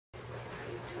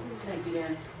Thank you,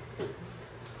 Dan.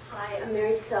 Hi, I'm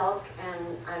Mary Selk,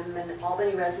 and I'm an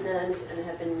Albany resident and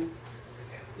have been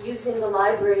using the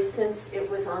library since it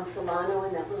was on Solano,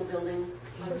 in that little building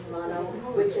on Solano,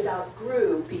 which it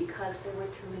outgrew because there were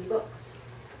too many books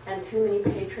and too many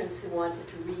patrons who wanted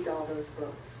to read all those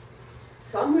books.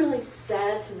 So I'm really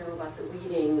sad to know about the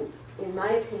weeding, in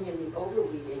my opinion, the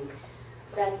overweeding,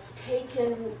 that's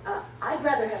taken, I'd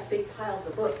rather have big piles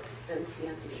of books than see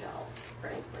empty shelves,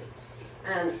 frankly.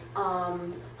 And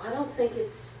I don't think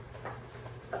it's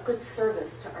a good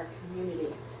service to our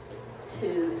community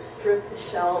to strip the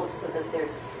shelves so that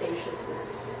there's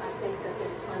spaciousness. I think that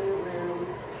there's plenty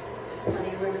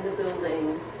of room in the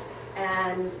building,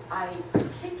 and I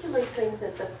particularly think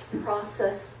that the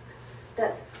process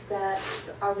that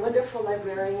our wonderful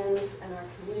librarians and our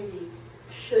community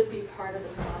should be part of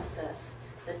the process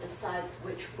that decides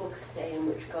which books stay and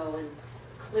which go, and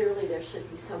clearly there should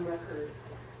be some record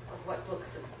of what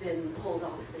books have been pulled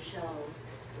off the shelves.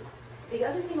 The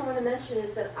other thing I want to mention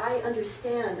is that I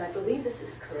understand, I believe this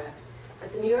is correct,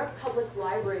 that the New York Public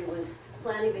Library was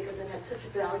planning, because it had such a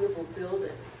valuable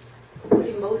building,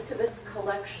 putting most of its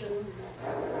collection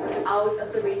out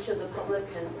of the reach of the public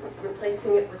and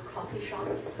replacing it with coffee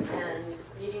shops and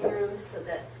reading rooms so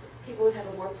that people would have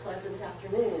a more pleasant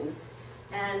afternoon.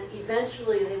 And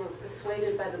eventually they were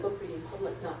persuaded by the book reading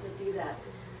public not to do that.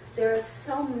 There are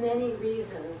so many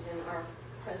reasons in our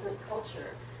present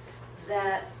culture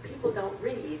that people don't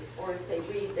read, or if they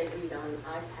read on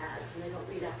iPads and they don't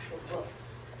read actual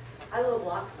books. I live a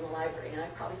block from the library and I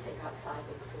probably take out 5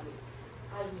 books a week.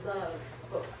 I love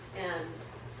books, and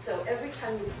so every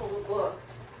time you pull a book,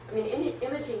 I mean,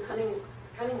 Imogen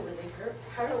Cunningham is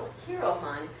a hero of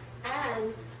mine,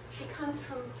 and she comes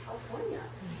from California.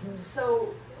 Mm-hmm.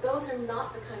 So those are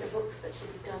not the kind of books that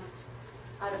should be dumped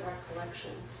out of our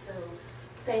collection. So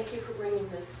thank you for bringing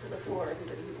this to the floor,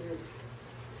 everybody who did.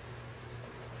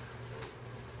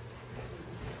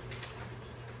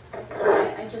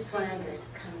 So I just wanted to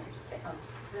come to,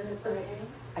 oh, is it okay?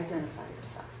 Identify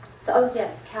yourself. So, oh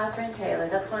yes, Catherine Taylor.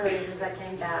 That's one of the reasons I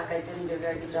came back. I didn't do a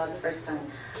very good job the first time.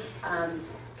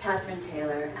 Catherine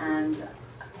Taylor, and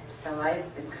so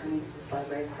I've been coming to this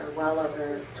library for well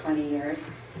over 20 years,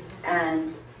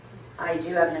 and I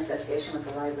do have an association with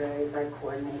the libraries. I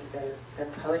coordinate the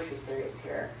poetry series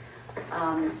here.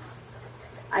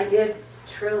 I did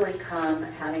truly come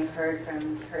having heard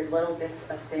little bits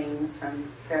of things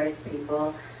from various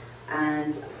people,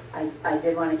 and I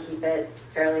did want to keep it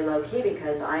fairly low-key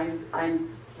because I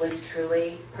was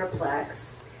truly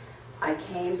perplexed. I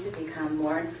came to become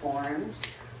more informed.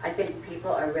 I think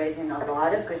people are raising a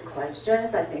lot of good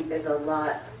questions. I think there's a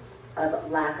lot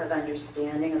of lack of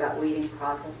understanding about weeding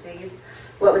processes.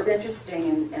 What was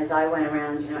interesting, as I went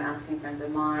around, asking friends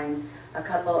of mine, a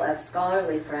couple of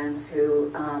scholarly friends who,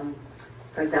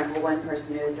 for example, one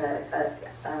person who's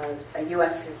a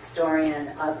U.S. historian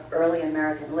of early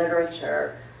American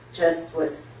literature, just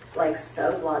was like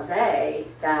so blasé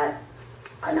that,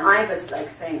 and I was like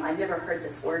saying, I've never heard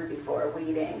this word before,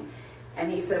 weeding.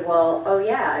 And he said, well, oh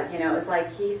yeah, it was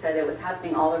like he said it was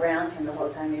happening all around him the whole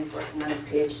time he was working on his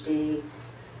PhD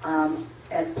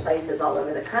at places all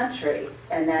over the country,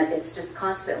 and that it's just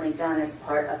constantly done as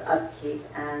part of upkeep,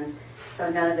 and so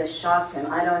none of this shocked him.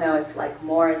 I don't know if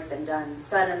more has been done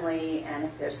suddenly and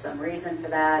if there's some reason for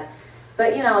that,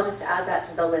 but I'll just add that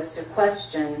to the list of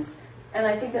questions. And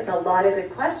I think there's a lot of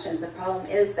good questions. The problem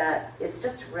is that it's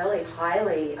just really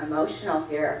highly emotional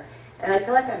here. And I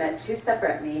feel like I'm at 2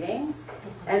 separate meetings.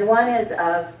 And one is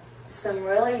of some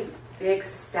really big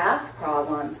staff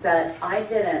problems that I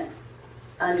didn't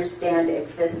understand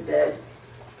existed.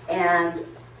 And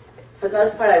for the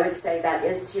most part, I would say that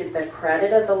is to the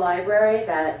credit of the library,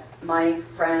 that my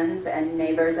friends and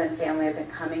neighbors and family have been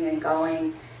coming and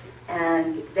going,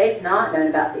 and they've not known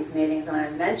about these meetings. When I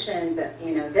mentioned that,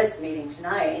 this meeting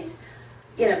tonight,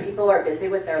 people are busy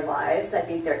with their lives. I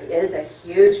think there is a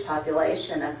huge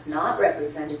population that's not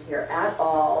represented here at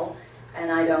all,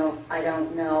 and I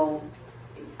don't know.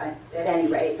 At any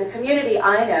rate, the community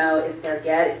I know is they're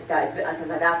getting that, because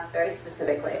I've asked very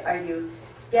specifically, are you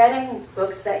getting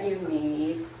books that you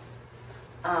need?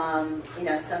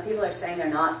 Some people are saying they're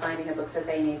not finding the books that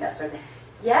they need, that sort of thing.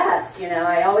 Yes,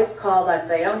 I always call that if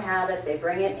they don't have it, they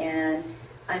bring it in.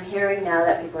 I'm hearing now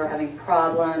that people are having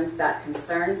problems. That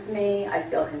concerns me. I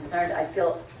feel concerned. I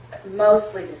feel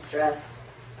mostly distressed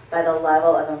by the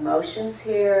level of emotions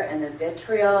here and the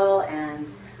vitriol,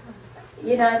 and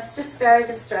it's just very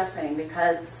distressing,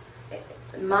 because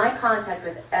my contact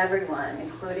with everyone,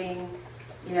 including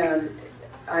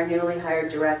our newly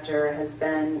hired director, has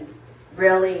been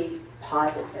really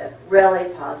positive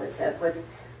with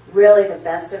really the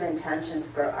best of intentions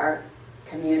for our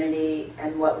community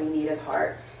and what we need at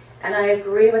heart. And I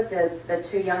agree with the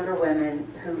two younger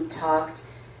women who talked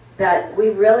that we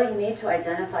really need to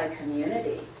identify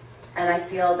community. And I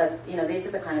feel that, you know, these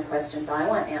are the kind of questions I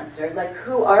want answered. Like,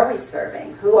 who are we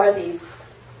serving? Who are these,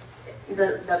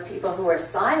 the people who are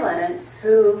silent,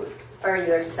 who are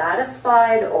either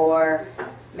satisfied, or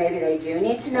maybe they do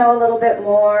need to know a little bit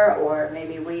more, or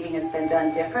maybe weeding has been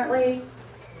done differently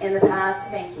in the past.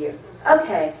 Thank you.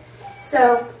 Okay,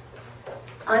 so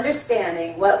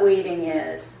understanding what weeding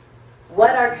is,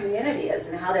 what our community is,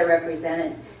 and how they're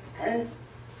represented. And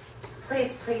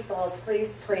please, people,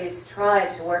 please try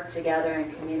to work together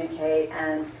and communicate,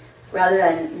 and rather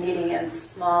than meeting in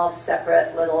small,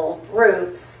 separate little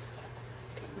groups,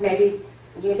 maybe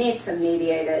you need some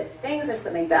mediated things or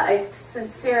something. But I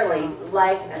sincerely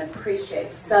like and appreciate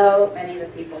so many of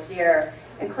the people here,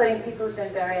 including people who've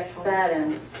been very upset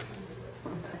and,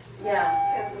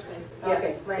 yeah.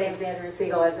 Okay, my name's Andrea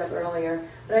Siegel. I was up earlier.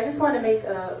 But I just want to make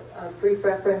a brief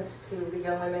reference to the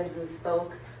young women who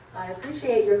spoke. I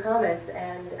appreciate your comments,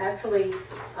 and actually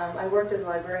I worked as a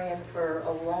librarian for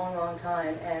a long, long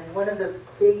time, and one of the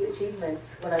big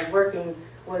achievements when I was working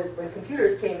was when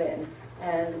computers came in,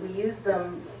 and we used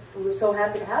them. We were so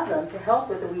happy to have them to help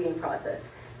with the weeding process.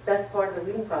 That's part of the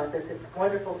weeding process. It's a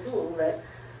wonderful tool that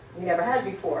we never had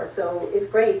before, so it's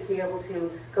great to be able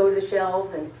to go to the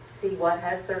shelves and see what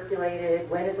has circulated,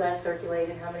 when it last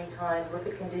circulated, how many times, look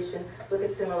at condition, look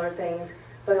at similar things.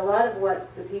 But a lot of what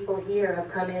the people here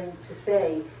have come in to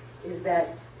say is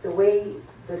that the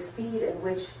speed at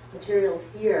which materials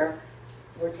here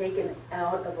were taken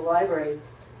out of the library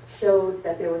showed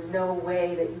that there was no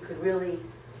way that you could really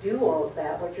do all of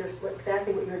that,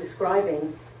 exactly what you're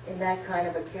describing, in that kind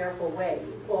of a careful way,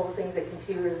 all the things that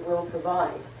computers will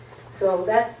provide. So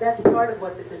that's part of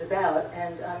what this is about,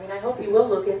 and I mean, I hope you will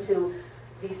look into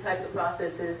these types of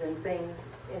processes and things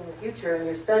in the future in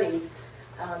your studies.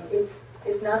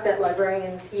 It's not that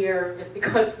librarians here, just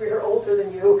because we're older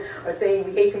than you, are saying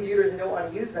we hate computers and don't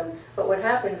want to use them, but what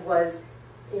happened was,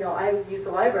 you know, I use the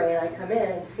library and I come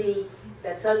in and see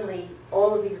that suddenly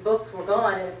all of these books were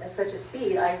gone at such a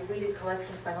speed. I've weeded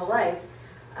collections my whole life.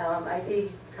 I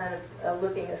see kind of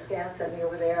looking askance at me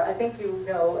over there. I think you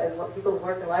know, as people who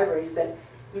work in libraries, that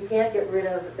you can't get rid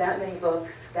of that many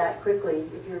books that quickly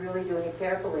if you're really doing it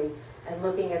carefully and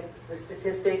looking at the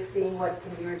statistics, seeing what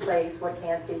can be replaced, what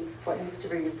can't be, what needs to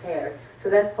be repaired. So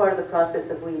that's part of the process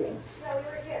of weeding. No, we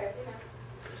were here.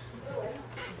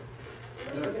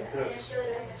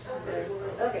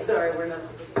 Okay. Sorry, we're not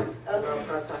supposed to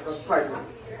crosstalk. Pardon me.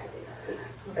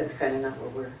 That's kind of not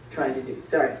what we're trying to do.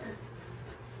 Sorry.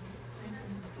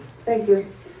 Thank you.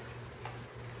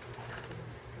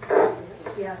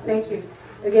 Yeah, thank you.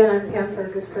 Again, I'm Pam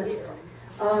Ferguson.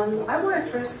 I want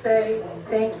to first say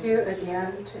thank you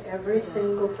again to every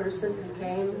single person who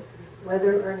came,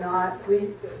 whether or not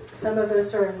some of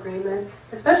us are in agreement,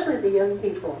 especially the young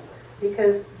people,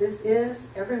 because this is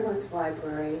everyone's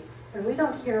library, and we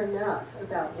don't hear enough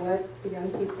about what the young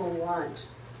people want.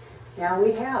 Now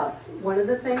we have. One of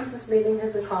the things this meeting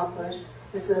has accomplished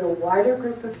is that a wider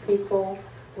group of people,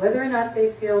 whether or not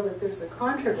they feel that there's a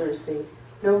controversy,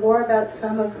 know more about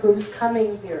some of who's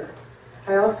coming here.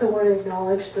 I also want to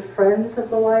acknowledge the friends of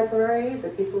the library, the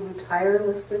people who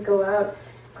tirelessly go out,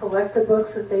 collect the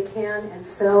books that they can, and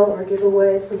sell or give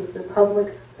away so that the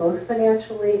public, both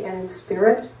financially and in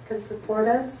spirit, can support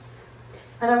us.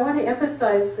 And I want to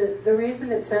emphasize that the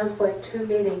reason it sounds like two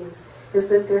meetings is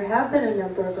that there have been a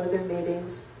number of other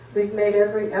meetings. We've made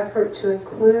every effort to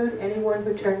include anyone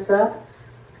who turns up.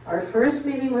 Our first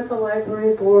meeting with the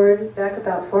library board, back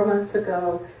about 4 months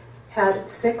ago, had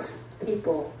 6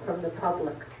 people from the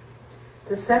public.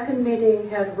 The second meeting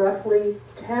had roughly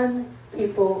 10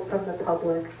 people from the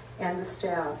public and the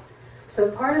staff.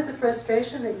 So part of the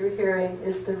frustration that you're hearing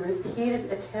is the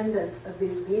repeated attendance of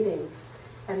these meetings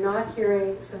and not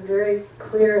hearing some very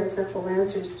clear and simple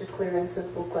answers to clear and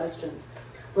simple questions.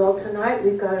 Well, tonight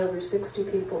we've got over 60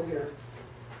 people here.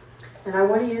 And I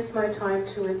want to use my time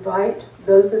to invite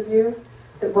those of you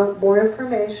that want more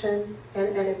information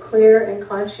and a clear and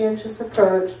conscientious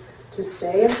approach to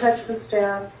stay in touch with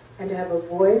staff and to have a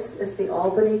voice as the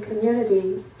Albany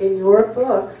community in your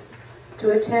books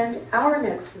to attend our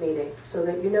next meeting so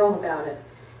that you know about it.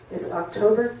 It's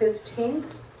October 15th,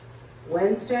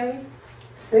 Wednesday,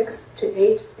 6 to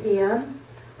 8 p.m.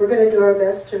 We're going to do our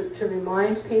best to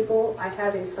remind people. I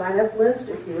have a sign-up list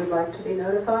if you would like to be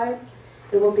notified.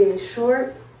 It will be a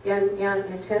short and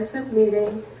intensive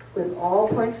meeting with all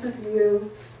points of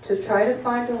view to try to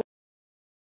find a